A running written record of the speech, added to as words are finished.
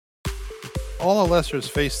All investors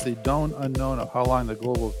face the known unknown of how long the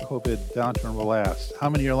global COVID downturn will last, how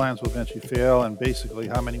many airlines will eventually fail, and basically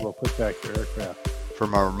how many will put back their aircraft.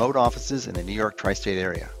 From our remote offices in the New York tri-state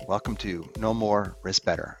area, welcome to No More, Risk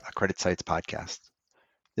Better, a CreditSights podcast.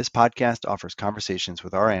 This podcast offers conversations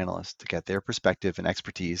with our analysts to get their perspective and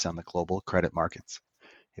expertise on the global credit markets.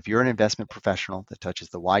 If you're an investment professional that touches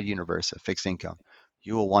the wide universe of fixed income,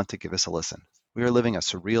 you will want to give us a listen. We are living a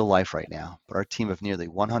surreal life right now, but our team of nearly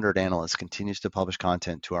 100 analysts continues to publish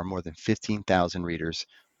content to our more than 15,000 readers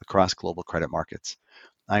across global credit markets.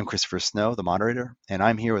 I'm Christopher Snow, the moderator, and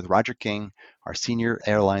I'm here with Roger King, our senior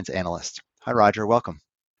airlines analyst. Hi, Roger. Welcome.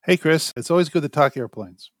 Hey, Chris. It's always good to talk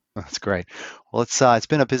airplanes. That's great. Well, it's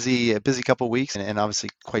been a busy couple of weeks, and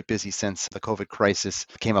obviously quite busy since the COVID crisis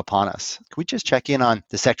came upon us. Can we just check in on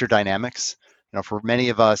the sector dynamics? For many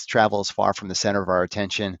of us, travel is far from the center of our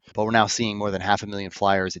attention, but we're now seeing more than 500,000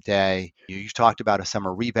 flyers a day. You talked about a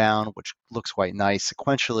summer rebound, which looks quite nice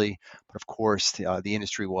sequentially, but of course, the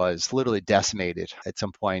industry was literally decimated at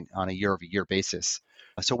some point on a year-over-year basis.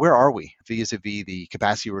 So where are we vis-a-vis the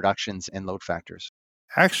capacity reductions and load factors?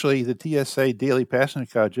 Actually, the TSA daily passenger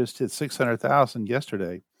count just hit 600,000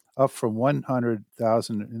 yesterday, up from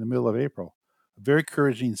 100,000 in the middle of April. A very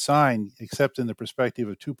encouraging sign, except in the perspective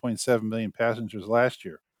of 2.7 million passengers last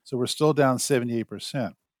year. So we're still down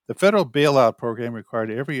 78%. The federal bailout program required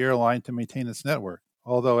every airline to maintain its network,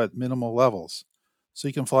 although at minimal levels. So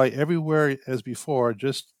you can fly everywhere as before,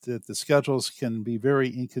 just that the schedules can be very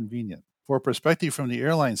inconvenient. For perspective from the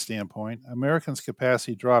airline standpoint, American's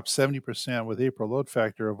capacity dropped 70% with April load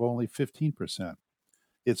factor of only 15%.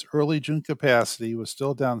 Its early June capacity was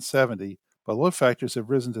still down 70, but load factors have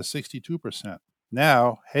risen to 62%.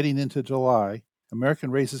 Now, heading into July,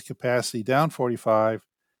 American raises capacity down 45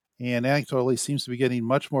 and anecdotally seems to be getting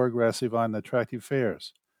much more aggressive on attractive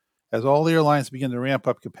fares. As all the airlines begin to ramp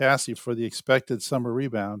up capacity for the expected summer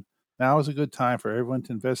rebound, now is a good time for everyone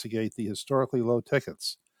to investigate the historically low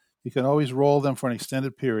tickets. You can always roll them for an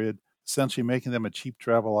extended period, essentially making them a cheap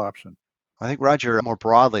travel option. I think, Roger, more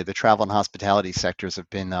broadly, the travel and hospitality sectors have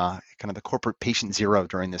been kind of the corporate patient zero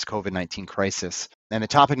during this COVID-19 crisis. And the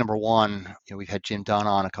topic number one, we've had Jim Dunn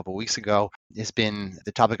on a couple of weeks ago, has been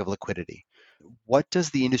the topic of liquidity. What does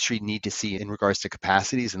the industry need to see in regards to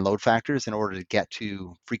capacities and load factors in order to get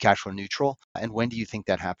to free cash flow neutral? And when do you think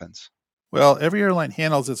that happens? Well, every airline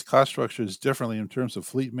handles its cost structures differently in terms of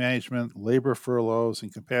fleet management, labor furloughs,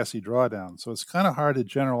 and capacity drawdown, so it's kind of hard to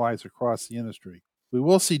generalize across the industry. We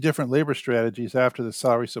will see different labor strategies after the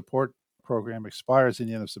salary support program expires in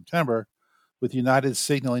the end of September, with United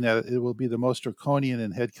signaling that it will be the most draconian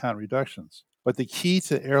in headcount reductions. But the key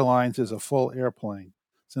to airlines is a full airplane,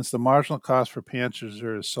 since the marginal cost per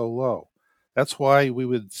passenger is so low. That's why we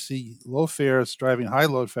would see low fares driving high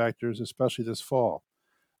load factors, especially this fall.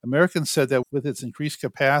 American said that with its increased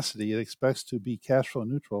capacity, it expects to be cash flow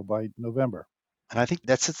neutral by November. And I think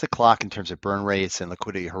that sets the clock in terms of burn rates and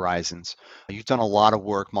liquidity horizons. You've done a lot of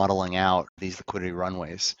work modeling out these liquidity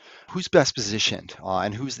runways. Who's best positioned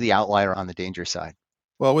and who's the outlier on the danger side?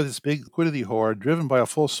 Well, with its big liquidity hoard, driven by a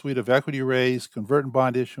full suite of equity raise, convert and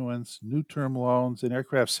bond issuance, new term loans, and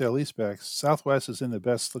aircraft sale leasebacks, Southwest is in the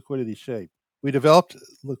best liquidity shape. We developed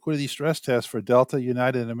liquidity stress tests for Delta,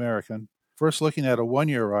 United, and American, first looking at a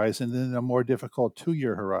 1-year horizon, then a more difficult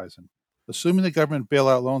 2-year horizon. Assuming the government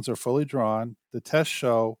bailout loans are fully drawn, the tests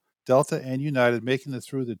show Delta and United making it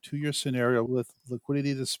through the 2-year scenario with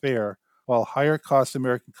liquidity to spare, while higher cost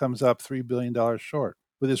American comes up $3 billion short.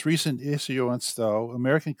 With its recent issuance, though,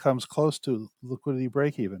 American comes close to liquidity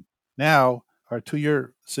break-even. Now, our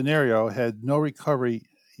 2-year scenario had no recovery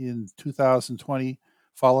in 2020,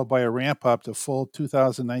 followed by a ramp up to full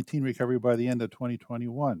 2019 recovery by the end of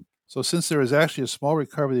 2021. So since there is actually a small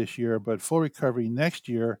recovery this year, but full recovery next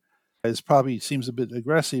year probably seems a bit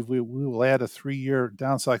aggressive, we will add a 3-year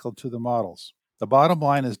down cycle to the models. The bottom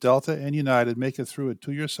line is Delta and United make it through a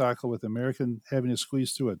 2-year cycle with American having to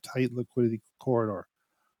squeeze through a tight liquidity corridor.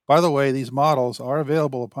 By the way, these models are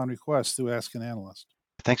available upon request through Ask an Analyst.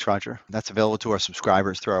 Thanks, Roger. That's available to our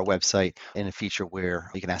subscribers through our website in a feature where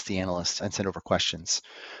you can ask the analysts and send over questions.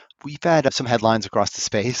 We've had some headlines across the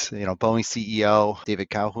space. Boeing CEO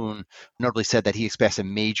David Calhoun notably said that he expects a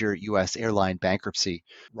major U.S. airline bankruptcy.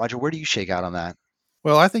 Roger, where do you shake out on that?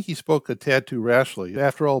 Well, I think he spoke a tad too rashly.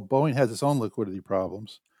 After all, Boeing has its own liquidity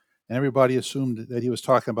problems, and everybody assumed that he was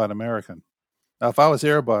talking about American. Now, if I was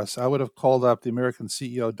Airbus, I would have called up the American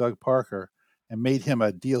CEO, Doug Parker, and made him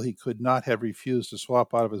a deal he could not have refused to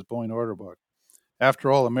swap out of his Boeing order book.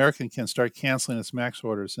 After all, American can start canceling its MAX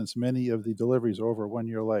orders since many of the deliveries are over 1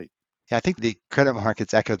 year late. Yeah, I think the credit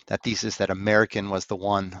markets echoed that thesis that American was the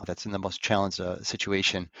one that's in the most challenged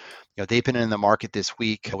situation. They've been in the market this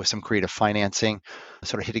week with some creative financing,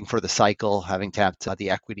 sort of hitting for the cycle, having tapped the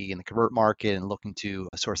equity in the convert market and looking to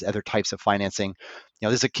source other types of financing.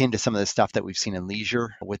 This is akin to some of the stuff that we've seen in leisure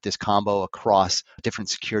with this combo across different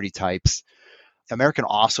security types. American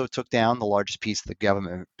also took down the largest piece of the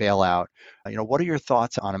government bailout. What are your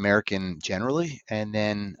thoughts on American generally, and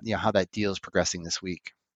then how that deal is progressing this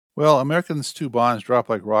week? Well, Americans' two bonds dropped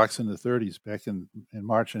like rocks in the 30s back in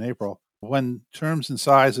March and April. When terms and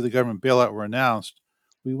size of the government bailout were announced,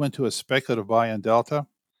 we went to a speculative buy on Delta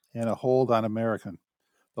and a hold on American.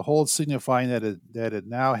 The hold signifying that it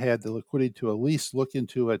now had the liquidity to at least look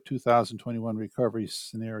into a 2021 recovery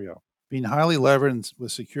scenario. Being highly levered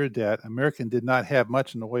with secured debt, American did not have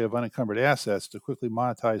much in the way of unencumbered assets to quickly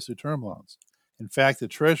monetize through term loans. In fact, the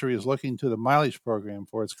Treasury is looking to the mileage program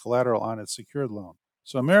for its collateral on its secured loan.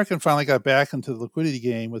 So American finally got back into the liquidity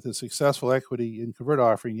game with a successful equity and convert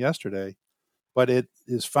offering yesterday, but it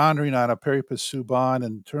is foundering on a pari passu bond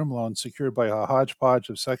and term loan secured by a hodgepodge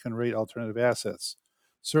of second-rate alternative assets.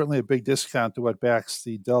 Certainly a big discount to what backs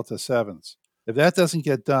the Delta 7s. If that doesn't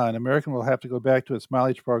get done, American will have to go back to its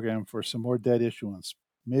mileage program for some more debt issuance,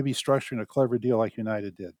 maybe structuring a clever deal like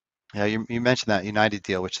United did. Yeah, you mentioned that United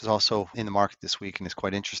deal, which is also in the market this week and is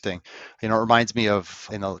quite interesting. It reminds me of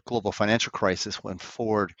in the global financial crisis when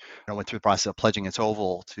Ford went through the process of pledging its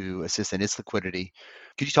oval to assist in its liquidity.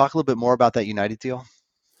 Could you talk a little bit more about that United deal?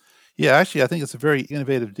 Yeah, actually, I think it's a very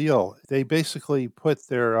innovative deal. They basically put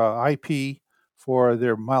their IP for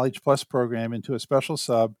their Mileage Plus program into a special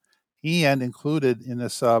sub and included in the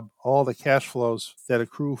sub all the cash flows that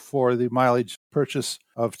accrue for the mileage purchase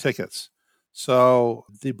of tickets. So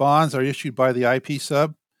the bonds are issued by the IP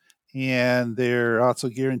sub, and they're also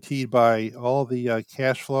guaranteed by all the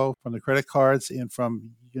cash flow from the credit cards and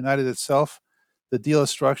from United itself. The deal is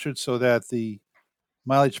structured so that the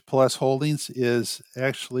Mileage Plus Holdings is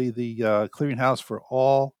actually the clearinghouse for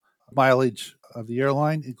all mileage of the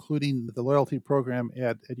airline, including the loyalty program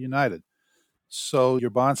at United. So your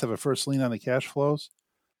bonds have a first lien on the cash flows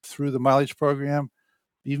through the mileage program,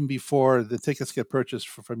 even before the tickets get purchased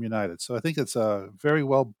from United. So I think it's a very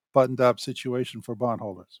well buttoned up situation for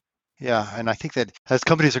bondholders. Yeah, and I think that as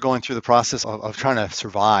companies are going through the process of trying to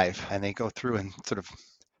survive, and they go through and sort of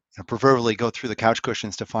proverbially go through the couch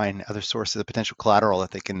cushions to find other sources of potential collateral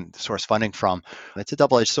that they can source funding from. It's a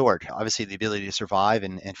double-edged sword. Obviously, the ability to survive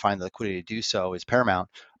and find the liquidity to do so is paramount.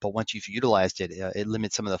 But once you've utilized it, it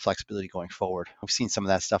limits some of the flexibility going forward. We've seen some of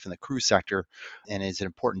that stuff in the cruise sector, and is an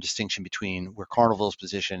important distinction between where Carnival is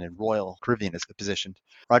positioned and Royal Caribbean is positioned.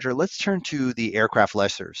 Roger, let's turn to the aircraft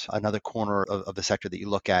lessors, another corner of the sector that you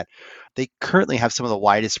look at. They currently have some of the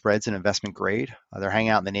widest spreads in investment grade. They're hanging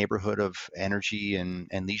out in the neighborhood of energy and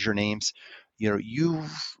leisure names.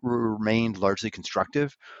 You've remained largely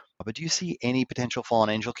constructive, but do you see any potential fallen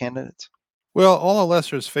angel candidates? Well, all the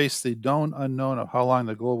lessors face the known unknown of how long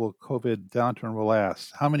the global COVID downturn will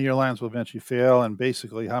last, how many airlines will eventually fail, and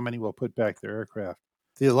basically how many will put back their aircraft.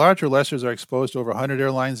 The larger lessors are exposed to over 100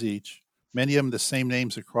 airlines each, many of them the same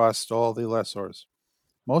names across all the lessors.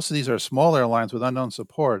 Most of these are small airlines with unknown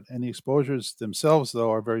support, and the exposures themselves,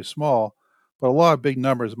 though, are very small, but a lot of big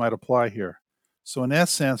numbers might apply here. So, in that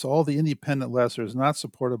sense, all the independent lessors not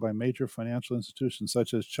supported by major financial institutions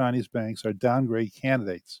such as Chinese banks are downgrade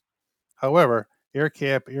candidates. However,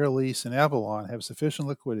 AerCap, Air Lease, and Avalon have sufficient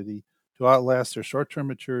liquidity to outlast their short-term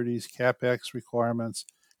maturities, CapEx requirements,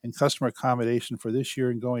 and customer accommodation for this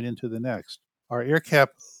year and going into the next. Our AerCap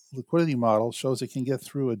liquidity model shows it can get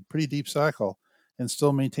through a pretty deep cycle and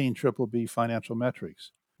still maintain BBB financial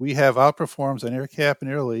metrics. We have outperforms on AerCap and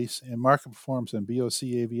Air Lease and market performs on BOC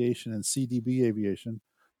Aviation and CDB Aviation,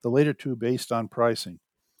 the later two based on pricing.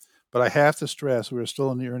 But I have to stress we are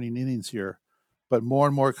still in the earning innings here, but more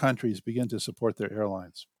and more countries begin to support their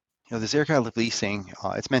airlines. This aircraft leasing,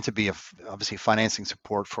 it's meant to be obviously financing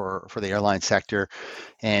support for the airline sector,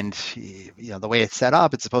 and the way it's set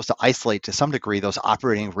up, it's supposed to isolate to some degree those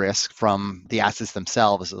operating risks from the assets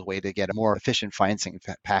themselves as a way to get a more efficient financing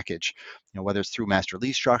package. Whether it's through master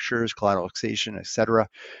lease structures, collateralization, et cetera.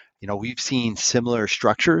 We've seen similar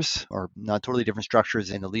structures, or not totally different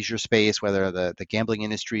structures in the leisure space, whether the gambling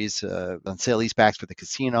industries, on sale leasebacks with the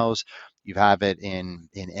casinos, you have it in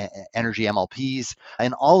energy MLPs,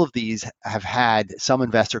 and all of these have had some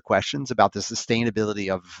investor questions about the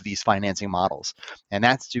sustainability of these financing models. And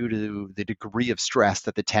that's due to the degree of stress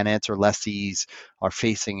that the tenants or lessees are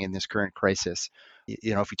facing in this current crisis. If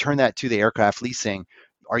you turn that to the aircraft leasing,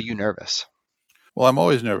 are you nervous? Well, I'm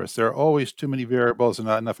always nervous. There are always too many variables and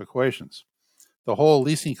not enough equations. The whole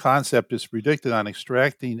leasing concept is predicted on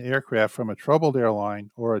extracting aircraft from a troubled airline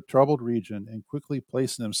or a troubled region and quickly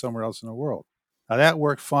placing them somewhere else in the world. Now, that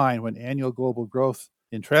worked fine when annual global growth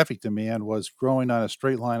in traffic demand was growing on a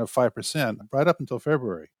straight line of 5% right up until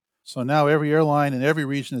February. So now every airline in every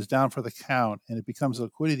region is down for the count, and it becomes a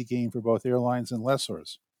liquidity gain for both airlines and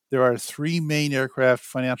lessors. There are three main aircraft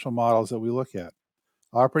financial models that we look at: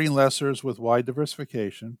 operating lessors with wide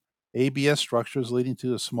diversification, ABS structures leading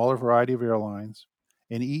to a smaller variety of airlines,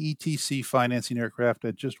 and EETC financing aircraft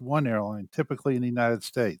at just one airline, typically in the United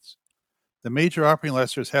States. The major operating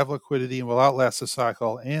lessors have liquidity and will outlast the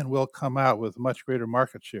cycle and will come out with much greater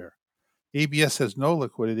market share. ABS has no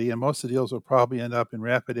liquidity, and most of the deals will probably end up in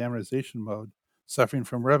rapid amortization mode, suffering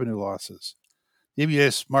from revenue losses. The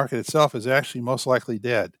ABS market itself is actually most likely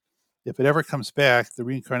dead. If it ever comes back, the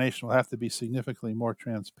reincarnation will have to be significantly more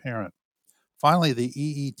transparent. Finally, the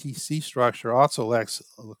EETC structure also lacks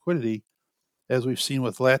liquidity, as we've seen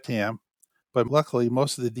with LATAM, but luckily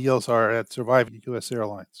most of the deals are at surviving U.S.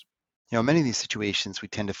 airlines. Many of these situations we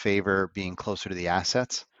tend to favor being closer to the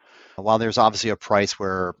assets. While there's obviously a price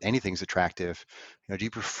where anything's attractive, do you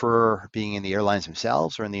prefer being in the airlines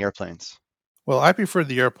themselves or in the airplanes? Well, I prefer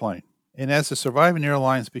the airplane. And as the surviving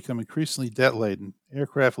airlines become increasingly debt-laden,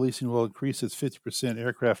 aircraft leasing will increase its 50%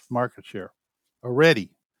 aircraft market share. Already,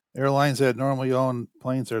 airlines that normally own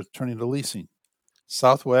planes are turning to leasing.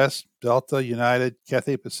 Southwest, Delta, United,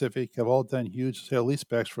 Cathay Pacific have all done huge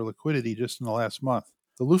sale-leasebacks for liquidity just in the last month.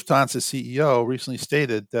 The Lufthansa CEO recently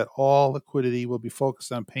stated that all liquidity will be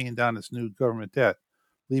focused on paying down its new government debt,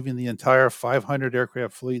 leaving the entire 500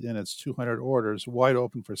 aircraft fleet and its 200 orders wide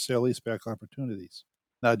open for sale-leaseback opportunities.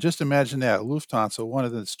 Now, just imagine that, Lufthansa, one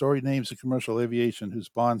of the storied names of commercial aviation whose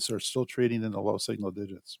bonds are still trading in the low single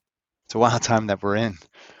digits. It's a wild time that we're in.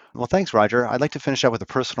 Well, thanks, Roger. I'd like to finish up with a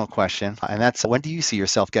personal question, and that's, when do you see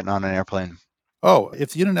yourself getting on an airplane? Oh,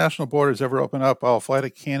 if the international borders ever open up, I'll fly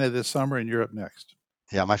to Canada this summer and Europe next.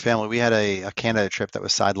 Yeah, my family, we had a Canada trip that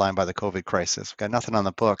was sidelined by the COVID crisis. We've got nothing on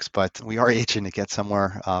the books, but we are itching to get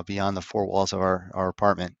somewhere beyond the four walls of our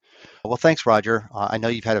apartment. Well, thanks, Roger. I know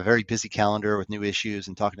you've had a very busy calendar with new issues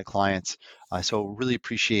and talking to clients, so really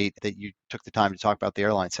appreciate that you took the time to talk about the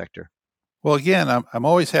airline sector. Well, again, I'm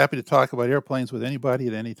always happy to talk about airplanes with anybody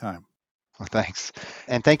at any time. Well, thanks.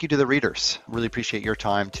 And thank you to the readers. Really appreciate your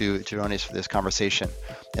time to join us for this conversation.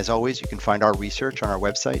 As always, you can find our research on our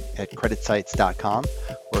website at creditsites.com,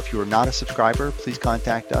 or if you are not a subscriber, please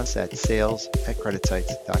contact us at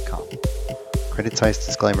sales@creditsites.com. Credit Sites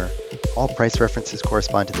disclaimer. All price references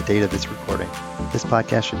correspond to the date of this recording. This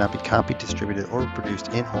podcast should not be copied, distributed, or produced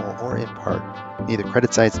in whole or in part. Neither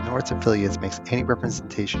Credit Sites nor its affiliates makes any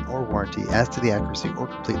representation or warranty as to the accuracy or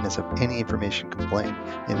completeness of any information contained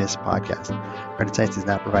in this podcast. Credit Sites is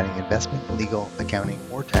not providing investment, legal, accounting,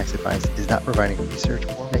 or tax advice, is not providing research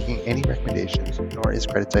or making any recommendations, nor is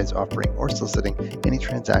Credit Sites offering or soliciting any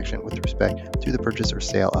transaction with respect to the purchase or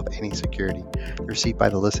sale of any security. The receipt by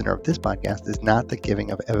the listener of this podcast is not the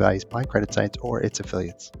giving of advice by Credit Sites or its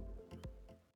affiliates.